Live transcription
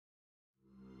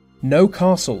No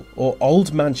castle or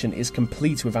old mansion is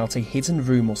complete without a hidden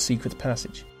room or secret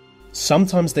passage.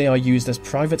 Sometimes they are used as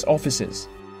private offices,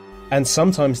 and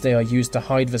sometimes they are used to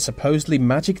hide the supposedly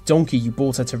magic donkey you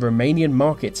bought at a Romanian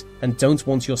market and don't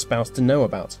want your spouse to know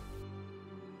about.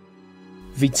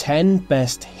 The 10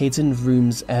 best hidden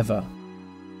rooms ever.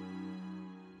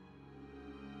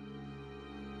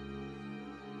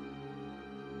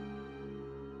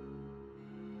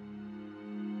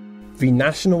 The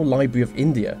National Library of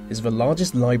India is the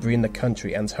largest library in the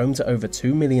country and home to over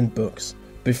 2 million books.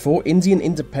 Before Indian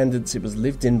independence, it was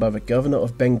lived in by the Governor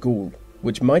of Bengal,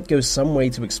 which might go some way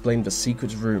to explain the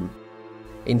secret room.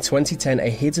 In 2010, a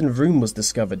hidden room was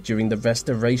discovered during the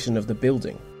restoration of the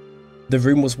building. The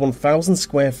room was 1,000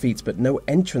 square feet, but no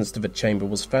entrance to the chamber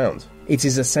was found. It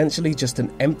is essentially just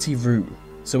an empty room,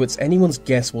 so it's anyone's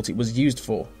guess what it was used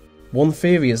for. One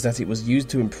theory is that it was used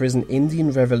to imprison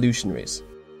Indian revolutionaries.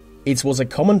 It was a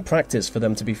common practice for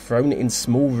them to be thrown in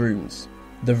small rooms.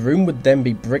 The room would then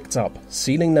be bricked up,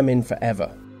 sealing them in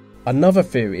forever. Another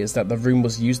theory is that the room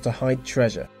was used to hide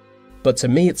treasure, but to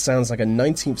me it sounds like a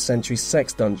 19th century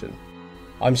sex dungeon.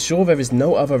 I'm sure there is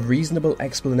no other reasonable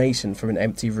explanation for an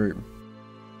empty room.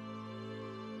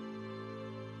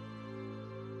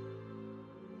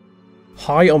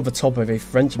 High on the top of a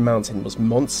French mountain was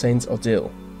Mont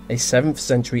Saint-Odile, a 7th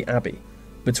century abbey.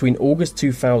 Between August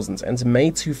 2000 and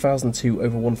May 2002,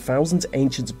 over 1,000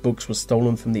 ancient books were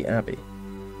stolen from the abbey.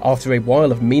 After a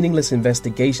while of meaningless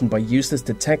investigation by useless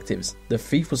detectives, the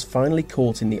thief was finally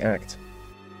caught in the act.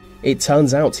 It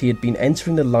turns out he had been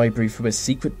entering the library through a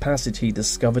secret passage he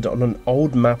discovered on an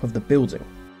old map of the building.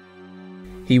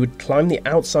 He would climb the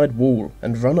outside wall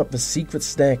and run up the secret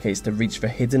staircase to reach the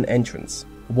hidden entrance.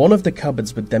 One of the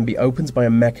cupboards would then be opened by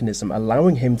a mechanism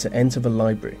allowing him to enter the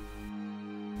library.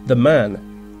 The man,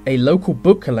 a local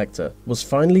book collector, was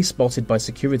finally spotted by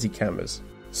security cameras.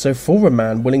 So for a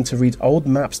man willing to read old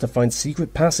maps to find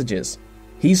secret passages,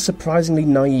 he's surprisingly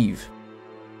naive.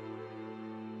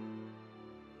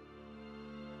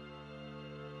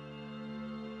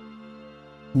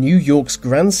 New York's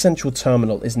Grand Central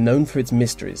Terminal is known for its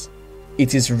mysteries.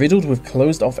 It is riddled with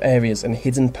closed-off areas and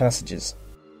hidden passages.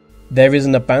 There is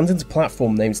an abandoned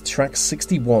platform named Track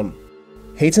 61.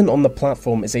 Hidden on the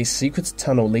platform is a secret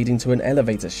tunnel leading to an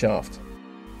elevator shaft.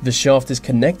 The shaft is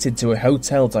connected to a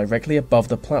hotel directly above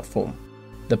the platform.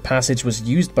 The passage was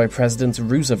used by President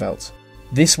Roosevelt.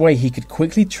 This way he could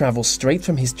quickly travel straight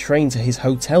from his train to his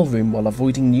hotel room while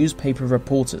avoiding newspaper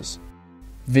reporters.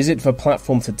 Visit the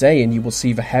platform today and you will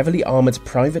see the heavily armoured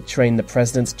private train the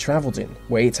president travelled in,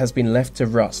 where it has been left to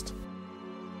rust.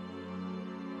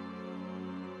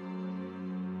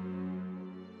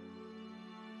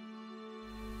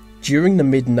 During the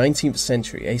mid-19th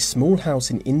century, a small house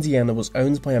in Indiana was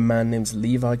owned by a man named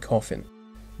Levi Coffin.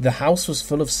 The house was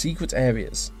full of secret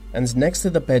areas, and next to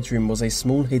the bedroom was a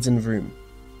small hidden room.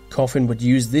 Coffin would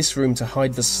use this room to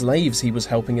hide the slaves he was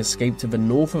helping escape to the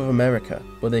north of America,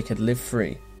 where they could live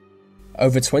free.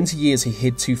 Over 20 years he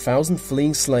hid 2,000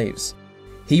 fleeing slaves.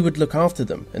 He would look after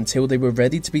them until they were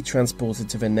ready to be transported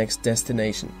to their next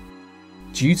destination.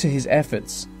 Due to his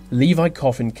efforts, Levi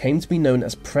Coffin came to be known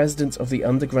as President of the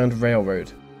Underground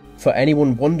Railroad. For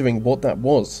anyone wondering what that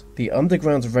was, the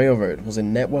Underground Railroad was a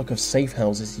network of safe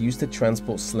houses used to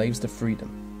transport slaves to freedom.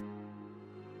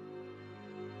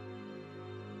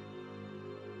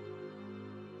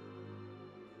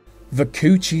 The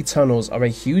Cu Chi tunnels are a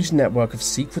huge network of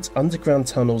secret underground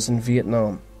tunnels in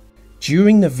Vietnam.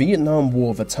 During the Vietnam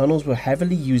War, the tunnels were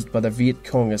heavily used by the Viet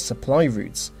Cong as supply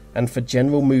routes and for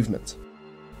general movement.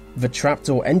 The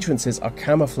trapdoor entrances are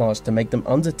camouflaged to make them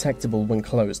undetectable when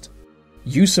closed.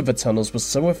 Use of the tunnels was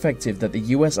so effective that the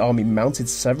US Army mounted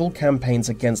several campaigns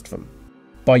against them.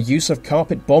 By use of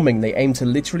carpet bombing, they aimed to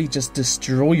literally just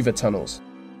destroy the tunnels.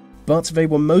 But they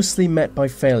were mostly met by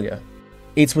failure.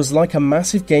 It was like a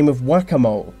massive game of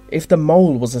whack-a-mole, if the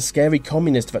mole was a scary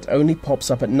communist that only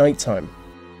pops up at nighttime.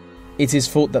 It is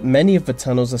thought that many of the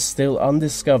tunnels are still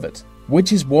undiscovered,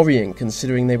 which is worrying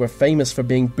considering they were famous for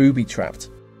being booby-trapped.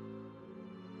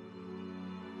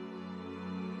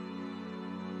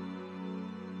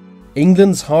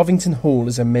 England's Harvington Hall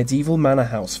is a medieval manor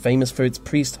house famous for its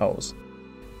priest holes.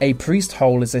 A priest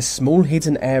hole is a small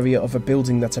hidden area of a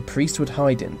building that a priest would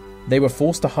hide in. They were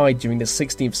forced to hide during the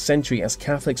 16th century as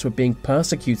Catholics were being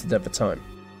persecuted at the time.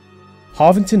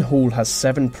 Harvington Hall has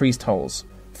 7 priest holes.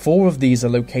 4 of these are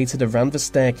located around the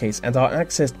staircase and are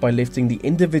accessed by lifting the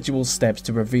individual steps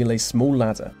to reveal a small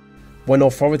ladder. When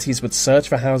authorities would search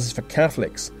for houses for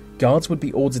Catholics, guards would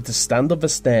be ordered to stand on the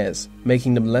stairs,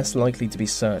 making them less likely to be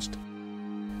searched.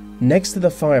 Next to the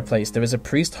fireplace there is a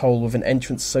priest hole with an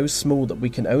entrance so small that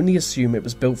we can only assume it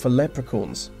was built for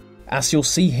leprechauns, as you'll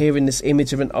see here in this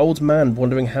image of an old man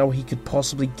wondering how he could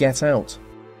possibly get out.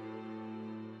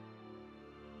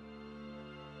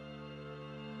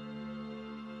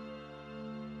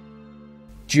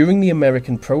 During the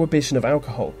American prohibition of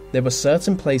alcohol, there were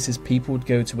certain places people would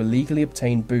go to illegally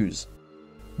obtain booze,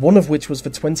 one of which was the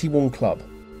 21 Club.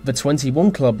 The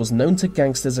 21 Club was known to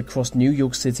gangsters across New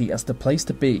York City as the place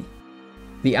to be.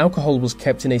 The alcohol was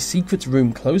kept in a secret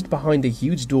room closed behind a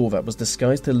huge door that was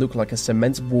disguised to look like a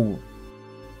cement wall.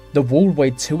 The wall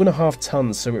weighed 2.5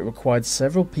 tons, so it required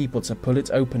several people to pull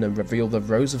it open and reveal the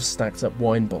rows of stacked up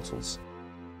wine bottles.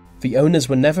 The owners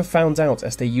were never found out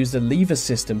as they used a lever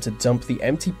system to dump the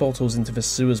empty bottles into the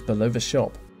sewers below the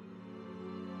shop.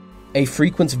 A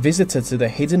frequent visitor to the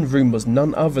hidden room was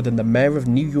none other than the mayor of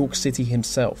New York City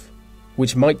himself,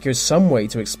 which might go some way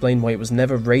to explain why it was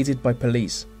never raided by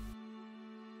police.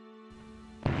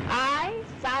 I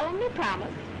solemnly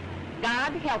promise,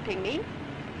 God helping me,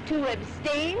 to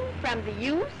abstain from the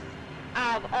use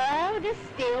of all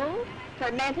distilled,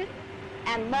 fermented,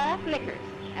 and malt liquors,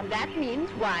 and that means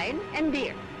wine and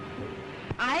beer.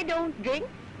 I don't drink,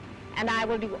 and I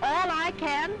will do all I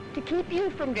can to keep you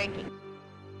from drinking.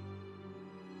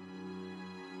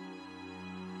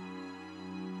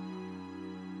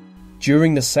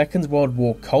 During the Second World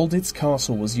War, Colditz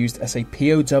Castle was used as a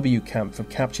POW camp for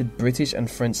captured British and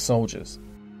French soldiers.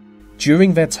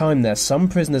 During their time there, some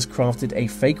prisoners crafted a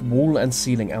fake wall and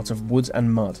ceiling out of wood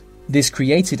and mud. This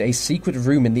created a secret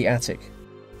room in the attic.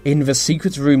 In the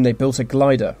secret room they built a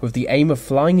glider with the aim of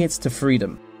flying it to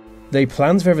freedom. They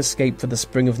planned their escape for the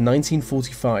spring of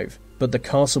 1945, but the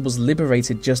castle was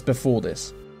liberated just before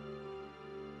this.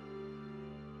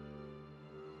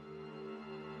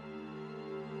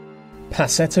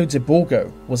 Passetto di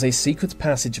Borgo was a secret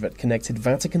passage that connected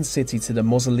Vatican City to the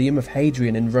Mausoleum of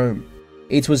Hadrian in Rome.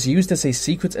 It was used as a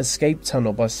secret escape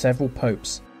tunnel by several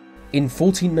popes. In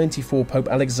 1494, Pope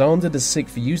Alexander VI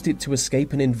used it to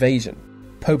escape an invasion.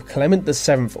 Pope Clement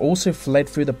VII also fled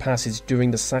through the passage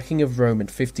during the sacking of Rome in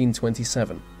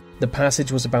 1527. The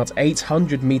passage was about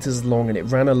 800 meters long and it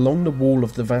ran along the wall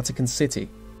of the Vatican City.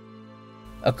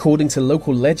 According to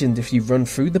local legend, if you run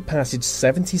through the passage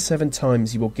 77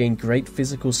 times, you will gain great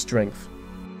physical strength.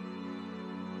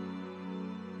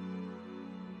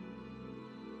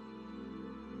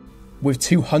 With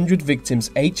 200 victims,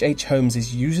 H.H. Holmes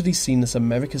is usually seen as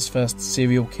America's first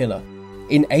serial killer.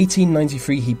 In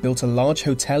 1893, he built a large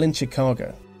hotel in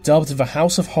Chicago. Dubbed the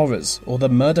House of Horrors or the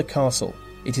Murder Castle,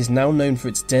 it is now known for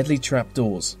its deadly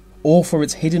trapdoors, or for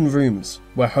its hidden rooms,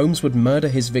 where Holmes would murder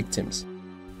his victims.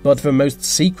 But the most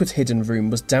secret hidden room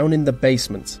was down in the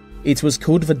basement. It was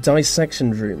called the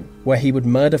Dissection Room, where he would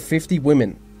murder 50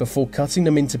 women before cutting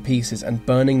them into pieces and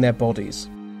burning their bodies.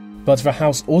 But the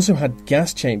house also had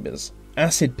gas chambers,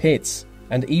 acid pits,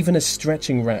 and even a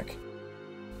stretching rack.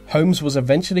 Holmes was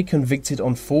eventually convicted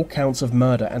on 4 counts of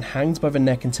murder and hanged by the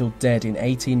neck until dead in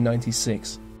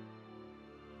 1896.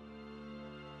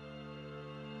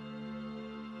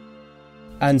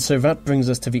 And so that brings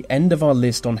us to the end of our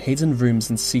list on hidden rooms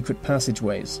and secret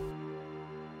passageways.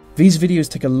 These videos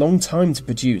take a long time to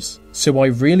produce, so I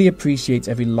really appreciate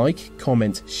every like,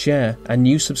 comment, share, and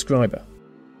new subscriber.